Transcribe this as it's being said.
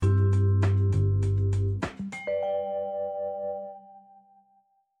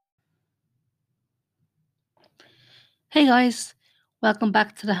Hey guys, welcome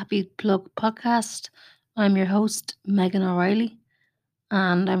back to the Happy Plug podcast. I'm your host, Megan O'Reilly,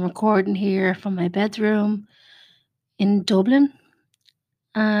 and I'm recording here from my bedroom in Dublin.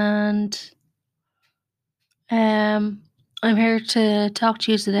 And um, I'm here to talk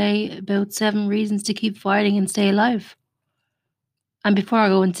to you today about 7 reasons to keep fighting and stay alive. And before I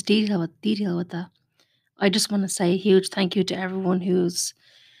go into detail with that, I just want to say a huge thank you to everyone who's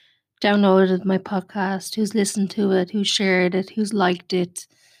downloaded my podcast, who's listened to it, who's shared it, who's liked it,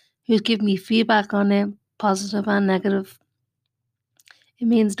 who's given me feedback on it, positive and negative. It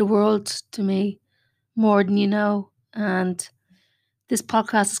means the world to me, more than you know. And this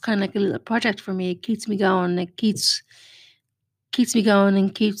podcast is kind of like a little project for me. It keeps me going. It keeps me going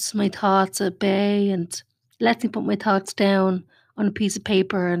and keeps my thoughts at bay and lets me put my thoughts down on a piece of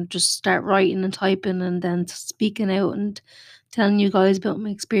paper and just start writing and typing and then speaking out and telling you guys about my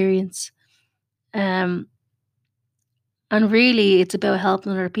experience. Um, and really, it's about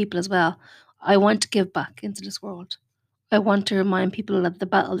helping other people as well. I want to give back into this world. I want to remind people that the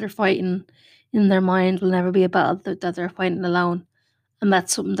battle they're fighting in their mind will never be a battle that they're fighting alone. And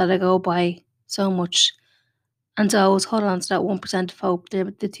that's something that I go by so much. And to always hold on to that 1% of hope,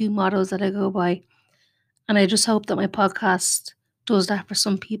 the two mottos that I go by. And I just hope that my podcast does that for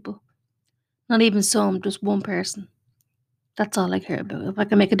some people. Not even some, just one person. That's all I care about. If I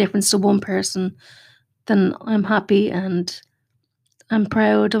can make a difference to one person, then I'm happy and I'm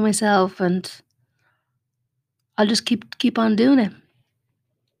proud of myself and I'll just keep on doing it.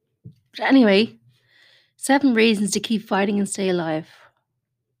 But anyway, 7 reasons to keep fighting and stay alive.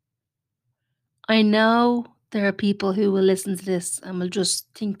 I know there are people who will listen to this and will just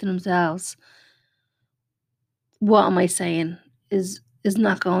think to themselves, what am I saying is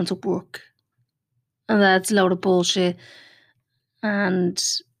not going to work. And that's a load of bullshit and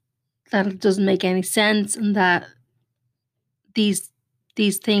that it doesn't make any sense and that these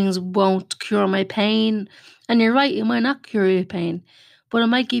these things won't cure my pain. And you're right, it might not cure your pain, but it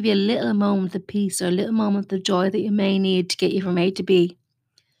might give you a little moment of peace or a little moment of joy that you may need to get you from A to B.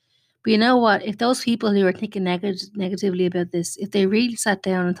 But you know what? If those people who are thinking negatively about this, if they really sat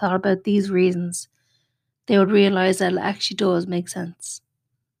down and thought about these reasons, they would realize that it actually does make sense.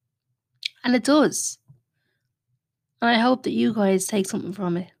 And it does. And I hope that you guys take something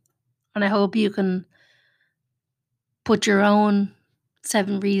from it. And I hope you can put your own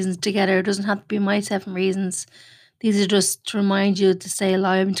 7 reasons together. It doesn't have to be my 7 reasons. These are just to remind you to stay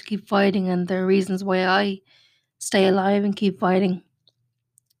alive and to keep fighting. And there are reasons why I stay alive and keep fighting.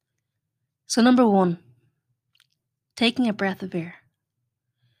 So, number 1, taking a breath of air.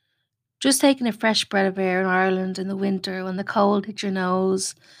 Just taking a fresh breath of air in Ireland in the winter when the cold hits your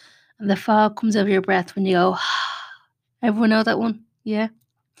nose and the fog comes over your breath when you go, everyone know that one? Yeah.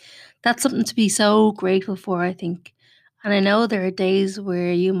 That's something to be so grateful for, I think. And I know there are days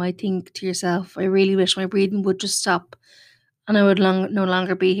where you might think to yourself, I really wish my breathing would just stop and I would no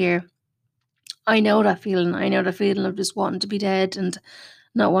longer be here. I know that feeling. I know the feeling of just wanting to be dead and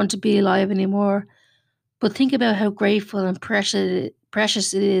not want to be alive anymore. But think about how grateful and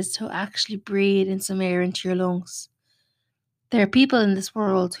precious it is to actually breathe in some air into your lungs. There are people in this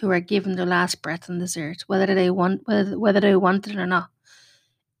world who are given their last breath on this earth, whether they want it or not.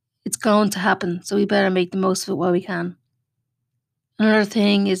 It's going to happen, so we better make the most of it while we can. Another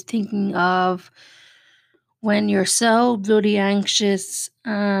thing is thinking of when you're so bloody anxious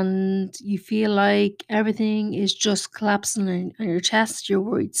and you feel like everything is just collapsing on your chest, you're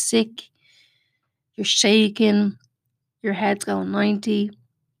worried sick, you're shaking, your head's going 90.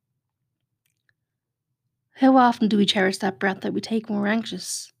 How often do we cherish that breath that we take when we're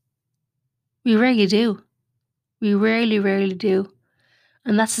anxious? We rarely do. We rarely do.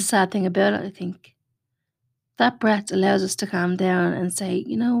 And that's the sad thing about it, I think. That breath allows us to calm down and say,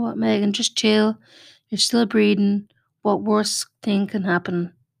 you know what, Megan, just chill. You're still breathing. What worst thing can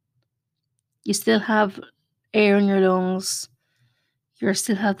happen? You still have air in your lungs. You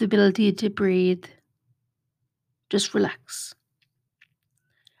still have the ability to breathe. Just relax.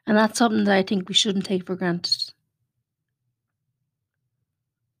 And that's something that I think we shouldn't take for granted.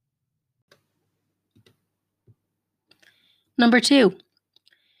 Number 2,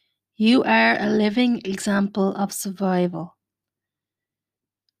 you are a living example of survival.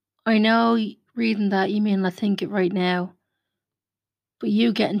 I know reading that you may not think it right now, but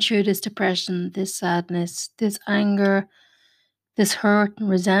you getting through this depression, this sadness, this anger, this hurt and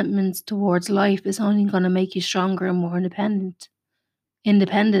resentment towards life is only going to make you stronger and more independent.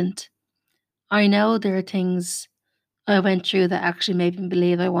 I know there are things I went through that actually made me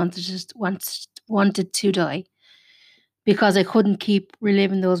believe I wanted to die because I couldn't keep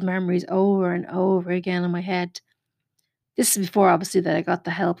reliving those memories over and over again in my head. This is before obviously that I got the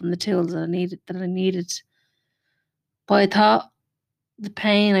help and the tools that I needed. But I thought the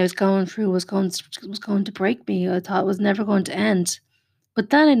pain I was going through was going to break me. I thought it was never going to end. But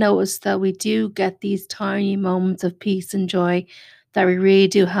then I noticed that we do get these tiny moments of peace and joy that we really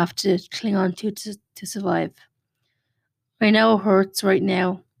do have to cling on to survive. I know it hurts right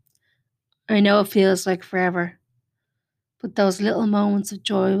now. I know it feels like forever. But those little moments of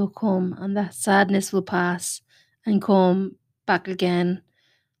joy will come and that sadness will pass and come back again.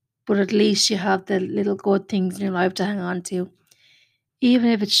 But at least you have the little good things in your life to hang on to.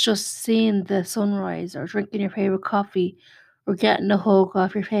 Even if it's just seeing the sunrise or drinking your favorite coffee or getting a hug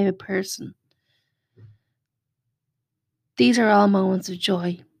off your favorite person. These are all moments of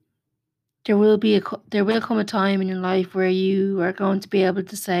joy. There will come a time in your life where you are going to be able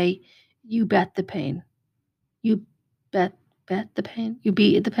to say, "You bet the pain. You bet bet the pain. You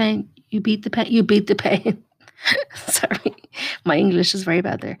beat the pain. You beat the pain. You beat the pain." Sorry, my English is very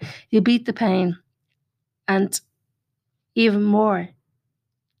bad there. You beat the pain, and even more,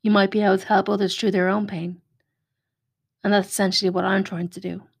 you might be able to help others through their own pain, and that's essentially what I'm trying to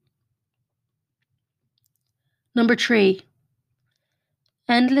do. Number 3,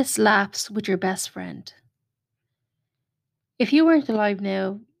 endless laughs with your best friend. If you weren't alive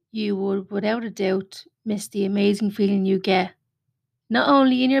now, you would, without a doubt, miss the amazing feeling you get, not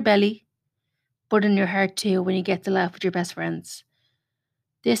only in your belly, but in your heart too, when you get to laugh with your best friends.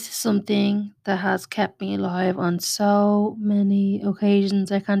 This is something that has kept me alive on so many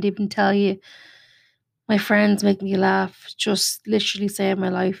occasions. I can't even tell you. My friends make me laugh, just literally save my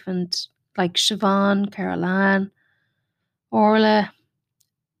life. And like Siobhan, Caroline, Orla,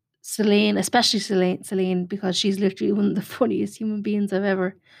 Celine, especially Celine, because she's literally one of the funniest human beings I've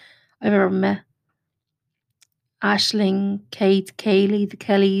ever met. Ashling, Kate, Kaylee, the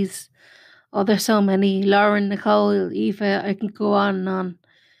Kellys. Oh, there's so many. Lauren, Nicole, Eva. I can go on and on.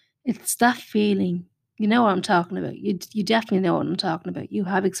 It's that feeling. You know what I'm talking about. You definitely know what I'm talking about. You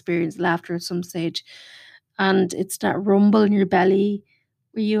have experienced laughter at some stage, and it's that rumble in your belly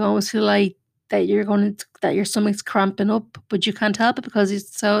where you almost feel like that your stomach's cramping up, but you can't help it because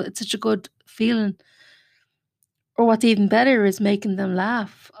it's such a good feeling. Or what's even better is making them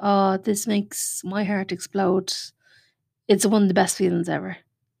laugh. Oh, this makes my heart explode. It's one of the best feelings ever.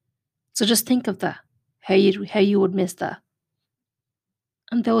 So just think of that. How you would miss that.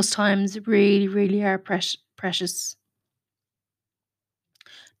 And those times really, really are precious.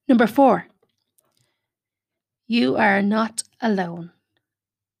 Number 4, you are not alone.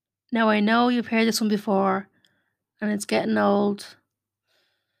 Now, I know you've heard this one before and it's getting old,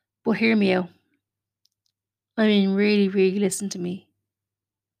 but hear me out. I mean, really, really listen to me.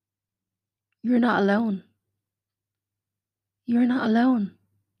 You're not alone. You're not alone.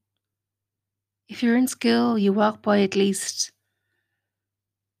 If you're in school, you walk by at least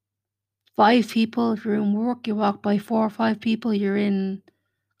 5 people. If you're in work, you walk by 4 or 5 people. You're in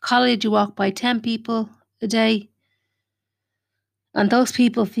college, you walk by 10 people a day. And those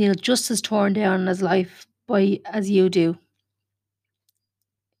people feel just as torn down as you do.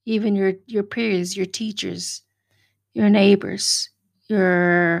 Even your peers, your teachers, your neighbors,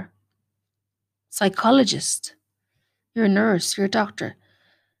 your psychologist, your nurse, your doctor.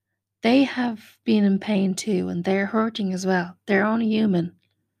 They have been in pain too, and they're hurting as well. They're only human.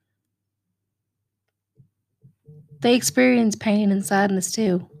 They experience pain and sadness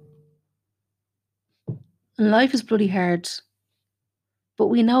too. And life is bloody hard, but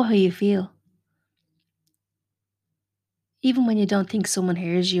we know how you feel. Even when you don't think someone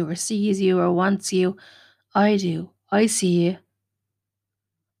hears you or sees you or wants you, I do. I see you.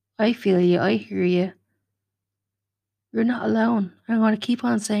 I feel you. I hear you. You're not alone. I'm going to keep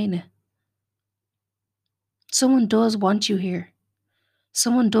on saying it. Someone does want you here.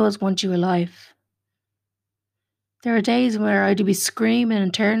 Someone does want you alive. There are days where I'd be screaming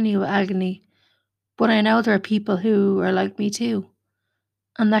internally with agony, but I know there are people who are like me too,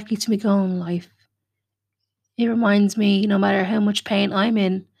 and that keeps me going in life. It reminds me no matter how much pain I'm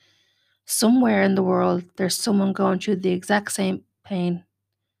in, somewhere in the world there's someone going through the exact same pain,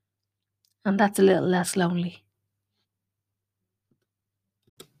 and that's a little less lonely.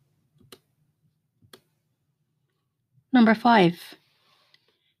 Number 5,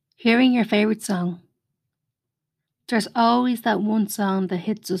 hearing your favourite song. There's always that one song that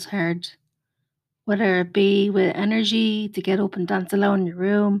hits us hard, whether it be with energy to get up and dance alone in your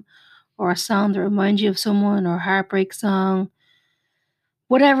room, or a song that reminds you of someone, or a heartbreak song,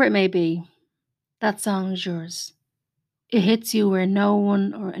 whatever it may be, that song is yours. It hits you where no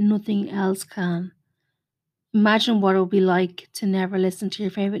one or nothing else can. Imagine what it would be like to never listen to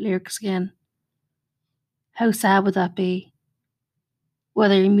your favourite lyrics again. How sad would that be?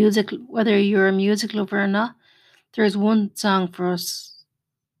 Whether you're a music lover or not, there's one song for us.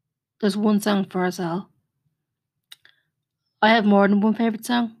 There's one song for us all. I have more than one favorite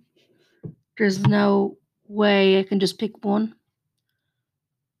song. There's no way I can just pick one.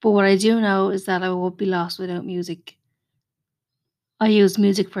 But what I do know is that I won't be lost without music. I use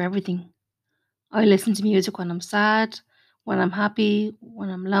music for everything. I listen to music when I'm sad, when I'm happy, when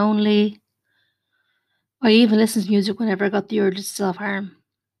I'm lonely. I even listen to music whenever I got the urge to self harm.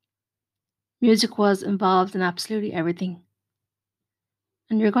 Music was involved in absolutely everything.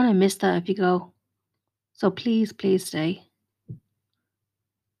 And you're going to miss that if you go. So please, please stay.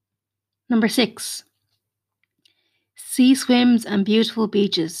 Number 6, sea swims and beautiful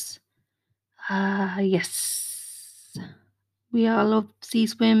beaches. Yes. We all love sea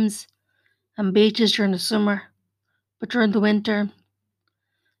swims and beaches during the summer, but during the winter,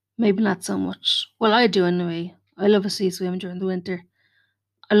 maybe not so much. Well, I do anyway. I love a sea swim during the winter.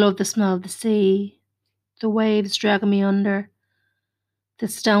 I love the smell of the sea, the waves dragging me under, the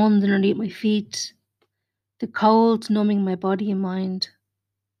stones underneath my feet, the cold numbing my body and mind.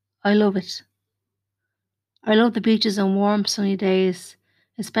 I love it. I love the beaches on warm, sunny days,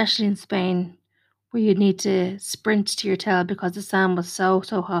 especially in Spain, where you'd need to sprint to your tail because the sand was so,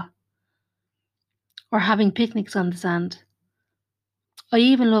 so hot. Or having picnics on the sand. I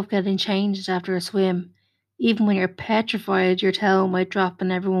even love getting changed after a swim, even when you're petrified your tail might drop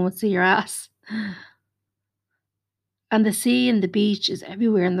and everyone would see your ass. And the sea and the beach is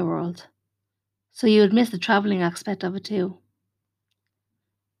everywhere in the world, so you would miss the travelling aspect of it too.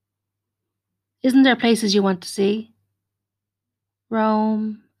 Isn't there places you want to see?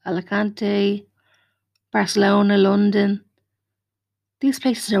 Rome, Alicante, Barcelona, London. These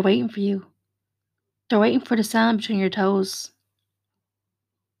places are waiting for you. They're waiting for the sand between your toes.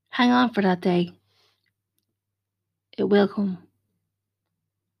 Hang on for that day. It will come.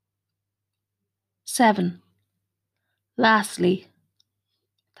 7. Lastly,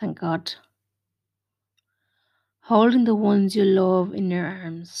 thank God, holding the ones you love in your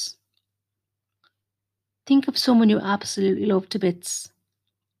arms. Think of someone you absolutely love to bits.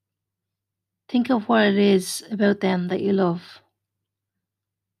 Think of what it is about them that you love.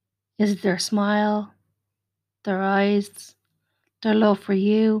 Is it their smile, their eyes, their love for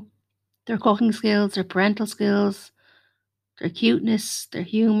you, their cooking skills, their parental skills, their cuteness, their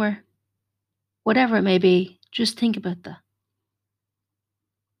humour? Whatever it may be, just think about that.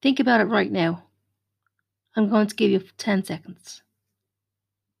 Think about it right now. I'm going to give you 10 seconds.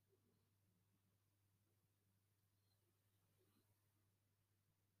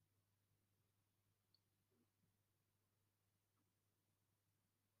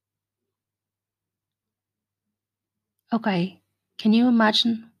 Okay, can you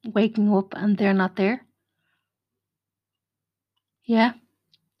imagine waking up and they're not there? Yeah?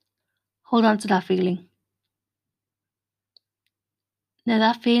 Hold on to that feeling. Now,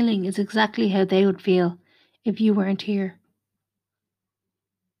 that feeling is exactly how they would feel if you weren't here.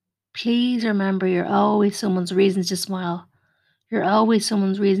 Please remember you're always someone's reason to smile. You're always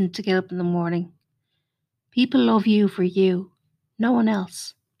someone's reason to get up in the morning. People love you for you, no one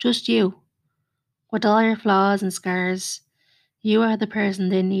else, just you. With all your flaws and scars, you are the person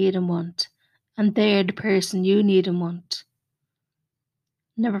they need and want, and they are the person you need and want.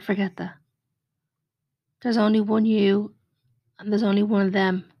 Never forget that. There's only one you, and there's only one of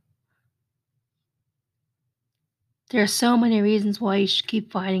them. There are so many reasons why you should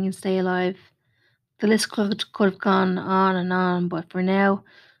keep fighting and stay alive. The list could have gone on and on, but for now,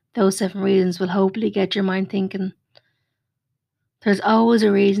 those 7 reasons will hopefully get your mind thinking. There's always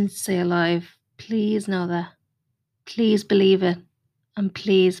a reason to stay alive. Please know that. Please believe it. And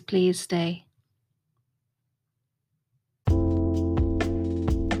please, please stay.